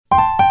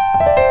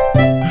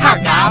客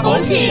家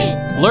风情。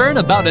 Learn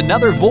about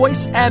another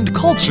voice and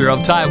culture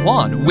of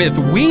Taiwan with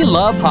We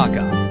Love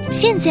Hakka.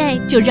 现在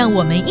就让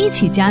我们一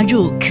起加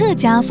入客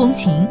家风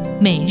情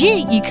每日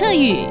一课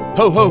语。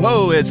Ho ho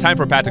ho! It's time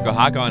for Practical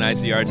Hakka on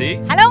ICRT.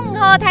 Hello， 你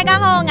好，大家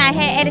好，我係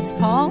Alice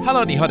Pong。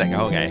 Hello， 你好，大家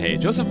好，我係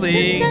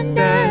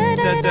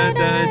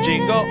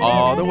Josephine。Jingle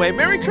all the way.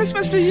 Merry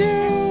Christmas to you！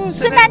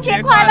 聖誕節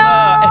快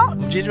樂！我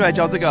們今天就來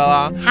教這個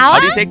啦。好啊。 How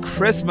do you say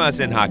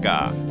Christmas in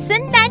Hakka？ 聖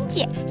誕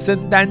節。聖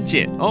誕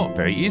節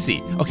very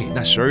easy. OK，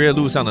 那12月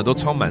路上呢都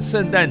充滿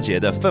聖誕節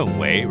的氛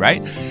圍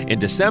 ，right? In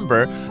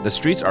December, the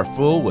streets are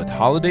full with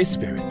holiday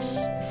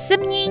spirits.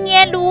 12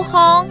月路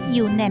行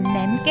有黏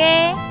黏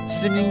嘅。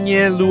12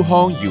月路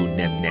行有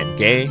黏黏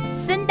嘅。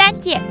聖誕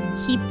節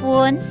氣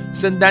氛。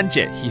聖誕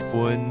節氣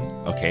氛。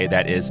Okay,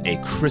 that is a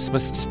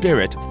Christmas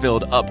spirit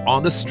filled up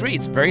on the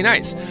streets. Very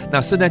nice. 那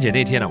聖誕節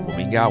那天呢，我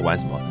們應該要玩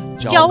什麼？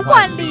交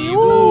換禮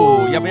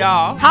物，要不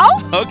要？好。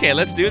Okay,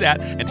 let's do that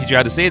and teach you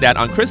how to say that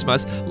on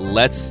Christmas.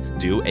 Let's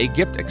do a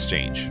gift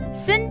exchange.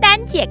 聖誕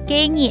節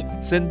給你，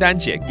聖誕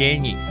節給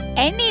你，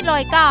你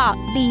來個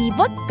禮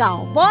物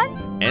交換，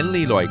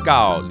你來個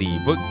禮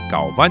物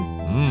交換。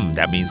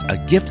That means a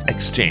gift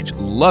exchange.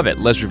 Love it.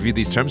 Let's review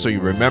these terms so you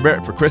remember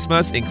it for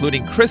Christmas,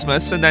 including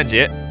Christmas, 聖誕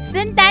節。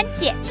聖誕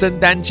節，聖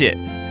誕節。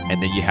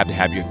And then you have to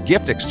have your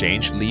gift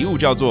exchange. 禮物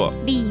叫做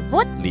禮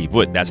物，禮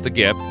物 that's the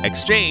gift.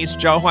 Exchange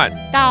交換，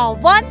交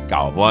換，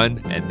交換。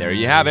And there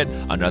you have it.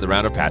 Another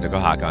round of Practical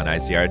Hakka on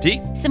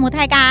ICRT. 師母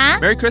大家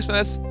Merry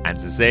Christmas. 安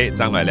子 say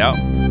張來了。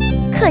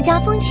客家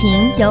風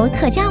情由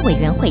客家委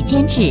員會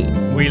監製。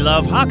 We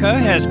Love Hakka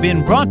has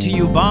been brought to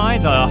you by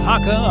the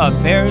Hakka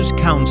Affairs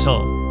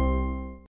Council.